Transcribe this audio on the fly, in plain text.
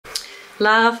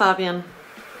Lara Fabian,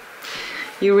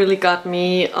 you really got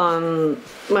me on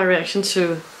my reaction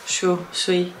to Je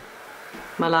suis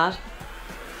malade.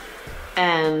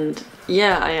 And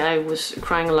yeah, I was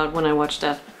crying a lot when I watched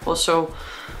that. Also,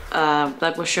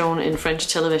 that was shown in French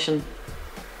television.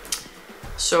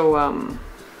 So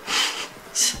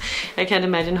I can't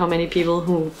imagine how many people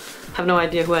who have no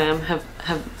idea who I am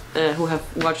who have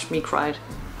watched me cried.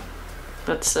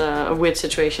 That's a weird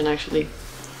situation actually.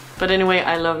 But anyway,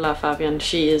 I love Lara Fabian.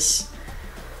 She is,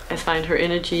 I find her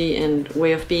energy and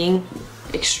way of being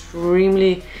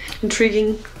extremely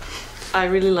intriguing. I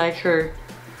really like her,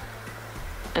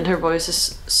 and her voice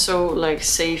is so like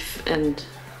safe and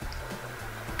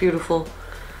beautiful.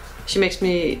 She makes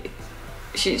me,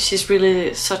 she's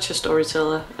really such a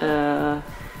storyteller.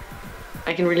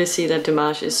 I can really see that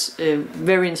Dimash is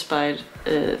very inspired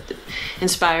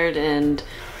and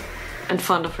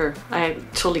fond of her. I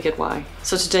totally get why.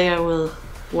 So today I will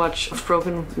watch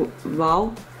Broken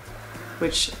Vow,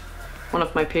 which one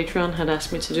of my Patreon had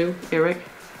asked me to do, Eric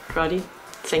Droddy.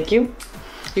 Thank you.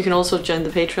 You can also join the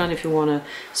Patreon if you want to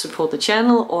support the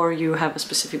channel, or you have a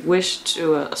specific wish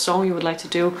to a song you would like to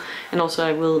do. And also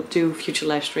I will do future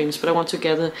live streams, but I want to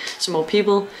gather some more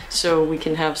people so we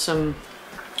can have some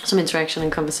interaction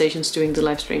and conversations during the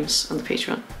live streams on the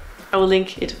Patreon. I will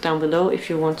link it down below if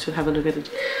you want to have a look at it.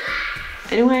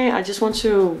 Anyway, I just want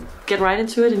to get right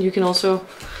into it, and you can also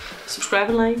subscribe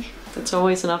and like. That's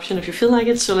always an option if you feel like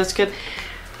it. So let's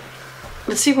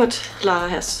see what Lara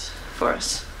has for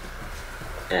us.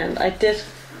 And I did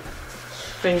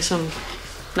bring some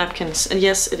napkins, and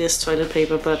yes, it is toilet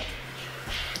paper, but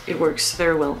it works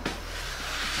very well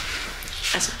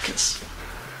as a kiss.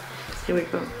 Here we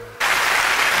go.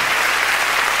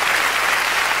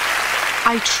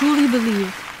 I truly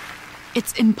believe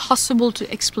it's impossible to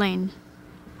explain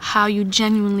how you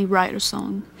genuinely write a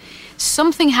song.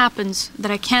 Something happens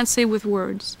that I can't say with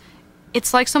words.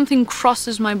 It's like something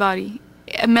crosses my body.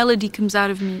 A melody comes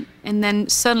out of me, and then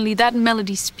suddenly that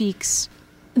melody speaks.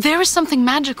 There is something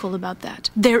magical about that.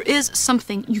 There is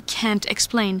something you can't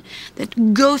explain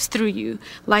that goes through you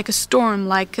like a storm,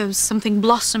 like something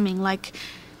blossoming, like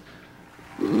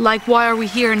why are we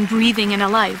here and breathing and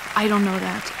alive? I don't know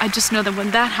that. I just know that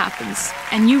when that happens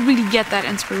and you really get that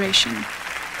inspiration,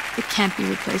 it can't be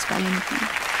replaced by anything.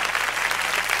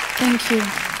 Thank you.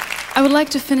 I would like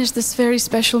to finish this very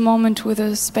special moment with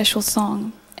a special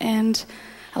song. And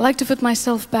I like to put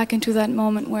myself back into that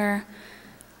moment where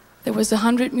there was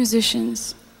 100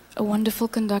 musicians, a wonderful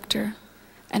conductor,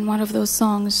 and one of those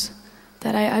songs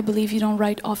that I believe you don't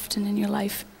write often in your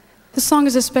life. The song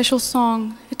is a special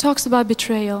song. It talks about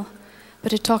betrayal,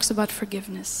 but it talks about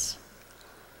forgiveness.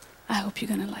 I hope you're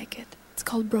gonna like it. It's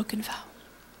called Broken Vow.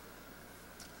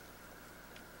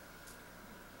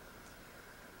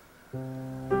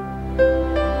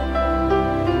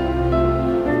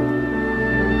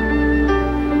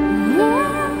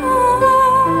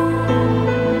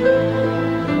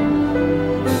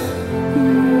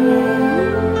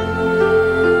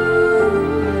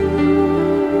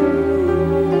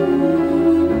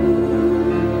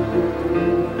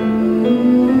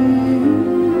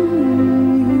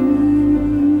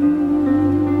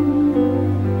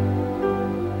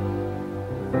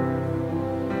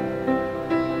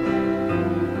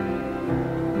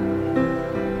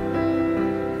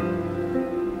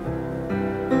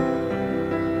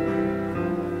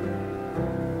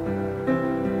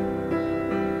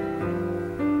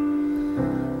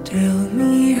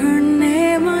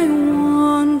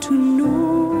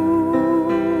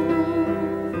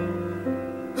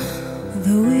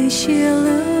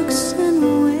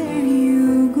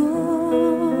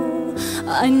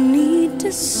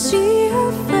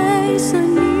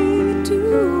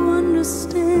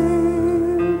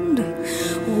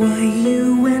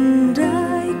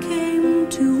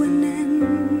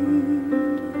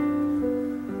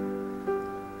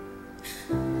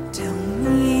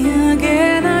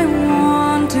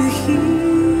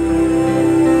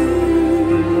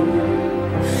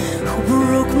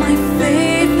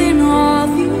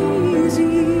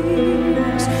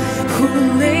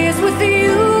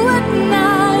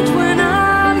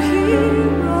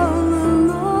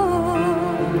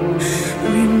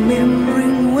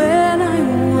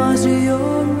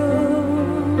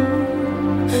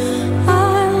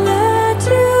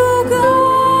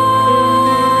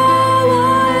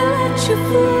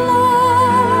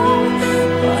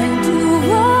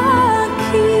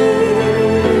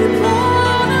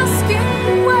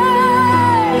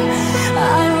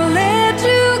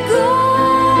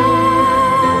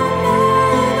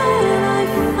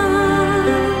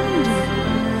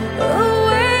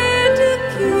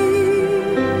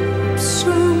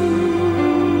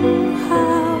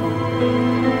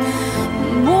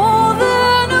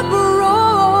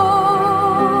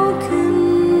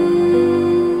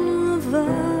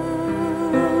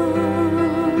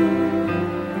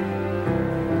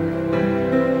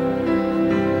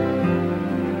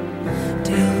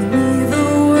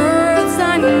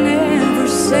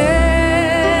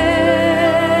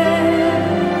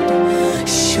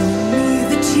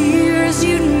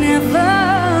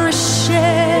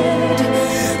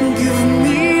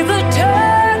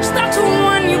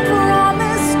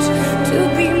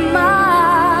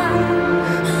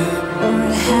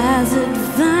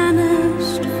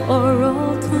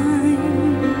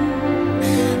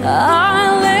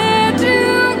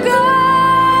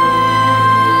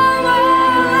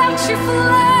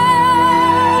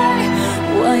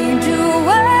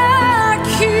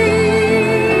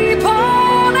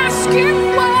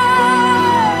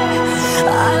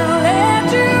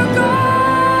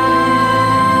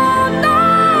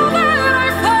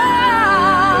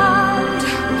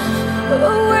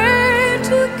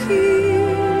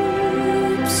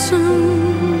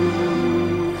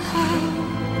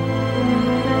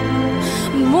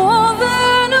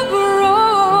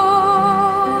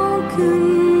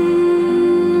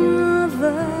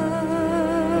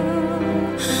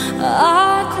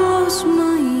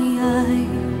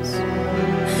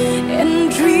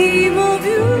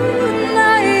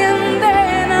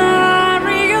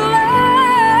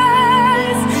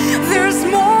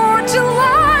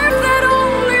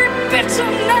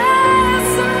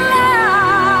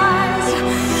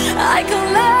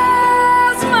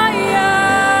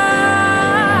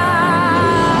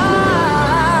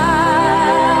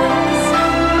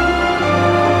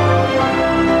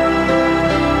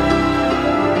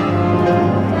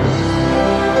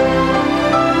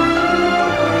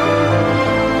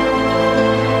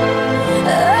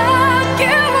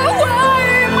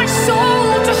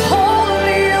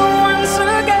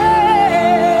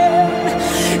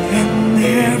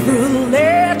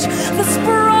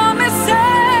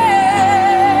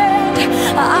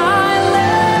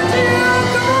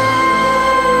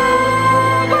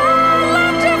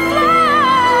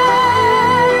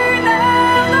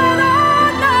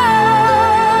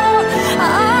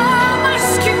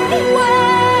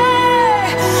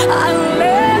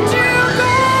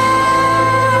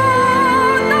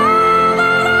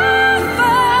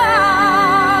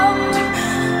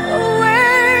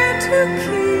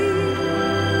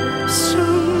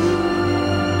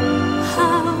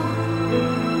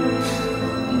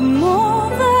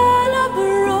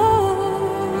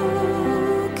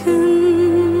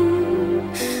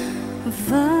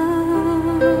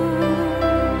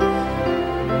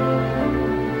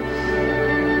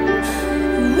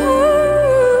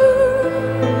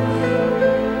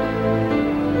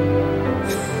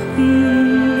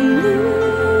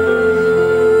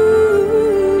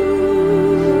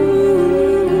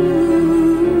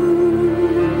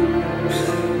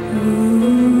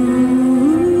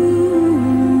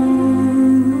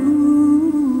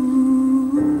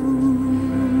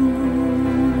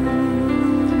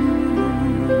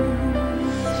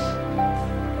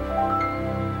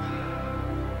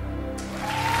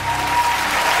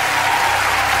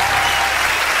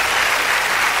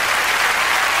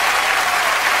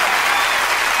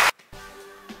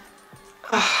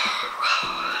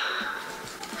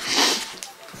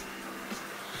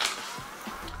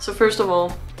 first of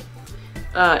all,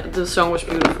 the song was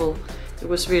beautiful. It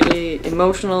was really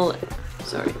emotional.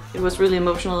 Sorry, it was really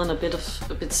emotional and a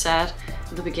bit sad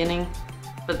at the beginning,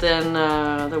 but then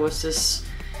there was this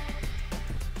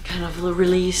kind of a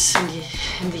release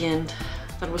in the end.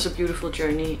 That was a beautiful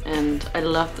journey, and I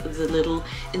loved the little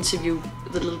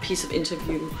piece of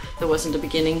interview that was in the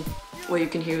beginning, where you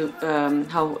can hear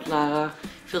how Lara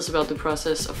feels about the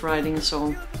process of writing a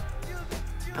song.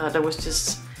 That was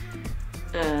just,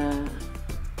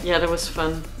 yeah, that was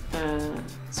fun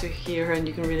to hear her, and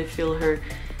you can really feel her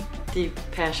deep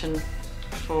passion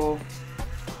for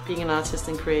being an artist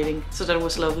and creating. So that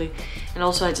was lovely. And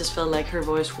also I just felt like her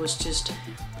voice was just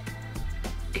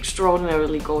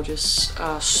extraordinarily gorgeous.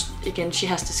 Again, she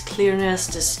has this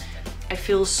clearness, I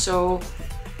feel so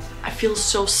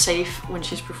safe when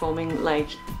she's performing, like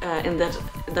in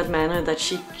that manner, that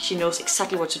she knows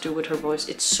exactly what to do with her voice.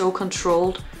 It's so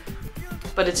controlled,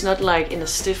 but it's not like in a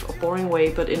stiff or boring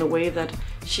way, but in a way that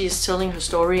she is telling her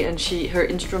story, and her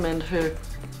instrument, her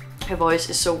voice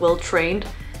is so well trained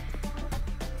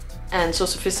and so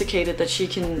sophisticated that she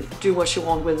can do what she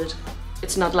wants with it.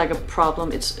 It's not like a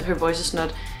problem. Her voice is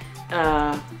not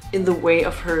in the way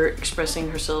of her expressing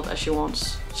herself as she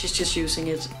wants. She's just using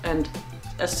it and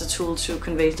as the tool to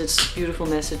convey this beautiful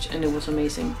message, and it was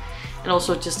amazing. And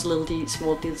also just a little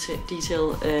small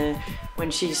detail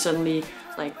when she suddenly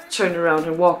like turned around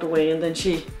and walked away, and then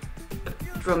she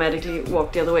dramatically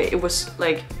walked the other way. It was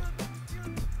like,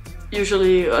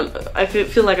 usually I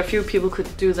feel like a few people could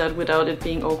do that without it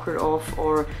being awkward off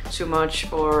or too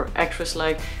much or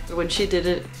actress-like, but when she did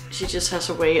it, she just has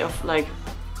a way of like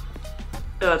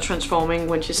transforming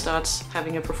when she starts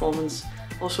having a performance.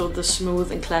 Also the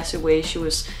smooth and classy way she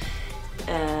was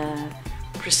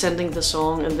presenting the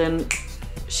song, and then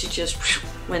she just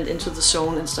went into the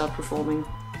zone and started performing.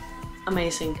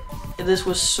 Amazing. This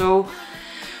was so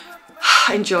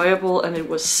enjoyable, and it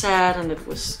was sad, and it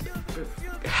was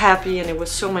happy, and it was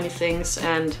so many things,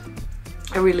 and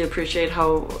I really appreciate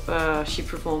how she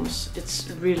performs.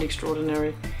 It's really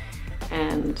extraordinary,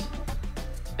 and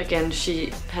again,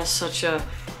 she has such a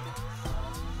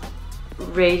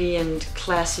radiant,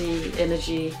 classy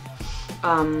energy.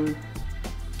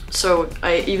 So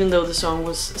even though the song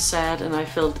was sad and I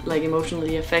felt like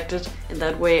emotionally affected in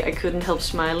that way, I couldn't help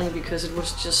smiling, because it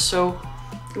was just so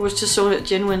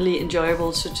genuinely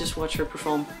enjoyable to just watch her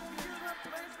perform.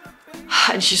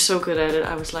 And she's so good at it.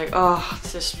 I was like, oh,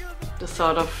 just the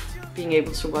thought of being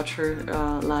able to watch her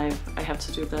live. I have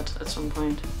to do that at some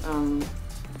point.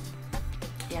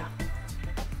 Yeah,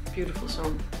 beautiful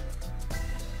song.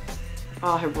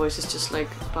 Oh, her voice is just like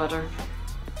butter.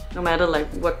 No matter like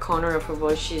what corner of her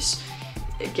voice she's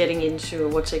getting into or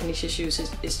what technique she uses,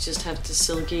 it's just have this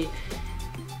silky,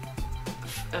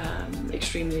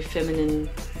 extremely feminine,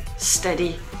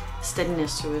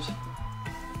 steadiness to it.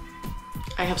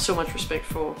 I have so much respect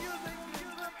for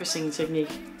her singing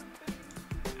technique.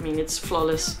 I mean, it's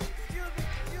flawless.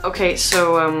 Okay, so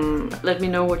let me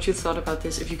know what you thought about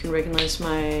this, if you can recognize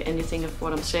anything of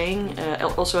what I'm saying.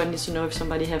 Also, I need to know if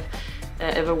somebody have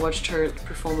ever watched her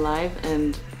perform live,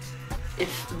 and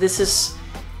if this is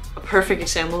a perfect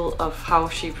example of how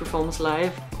she performs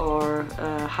live, or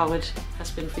how it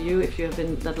has been for you, if you have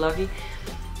been that lucky.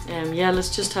 Yeah,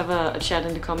 let's just have a chat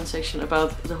in the comment section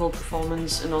about the whole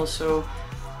performance, and also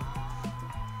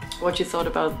what you thought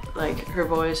about like her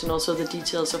voice, and also the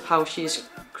details of how she's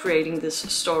creating this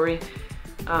story,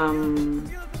 and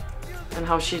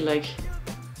how she like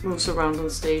moves around on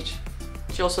stage.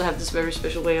 She also has this very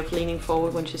special way of leaning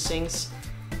forward when she sings,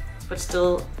 but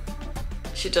still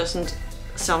she doesn't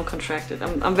sound contracted.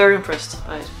 I'm very impressed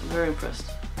by it. I'm very impressed.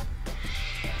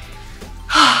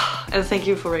 And thank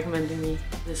you for recommending me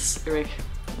this, Eric.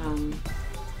 And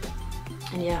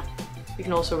yeah, you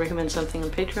can also recommend something on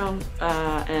Patreon.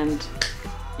 And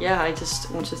yeah, I just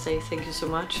want to say thank you so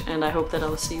much, and I hope that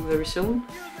I'll see you very soon.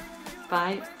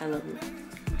 Bye, I love you.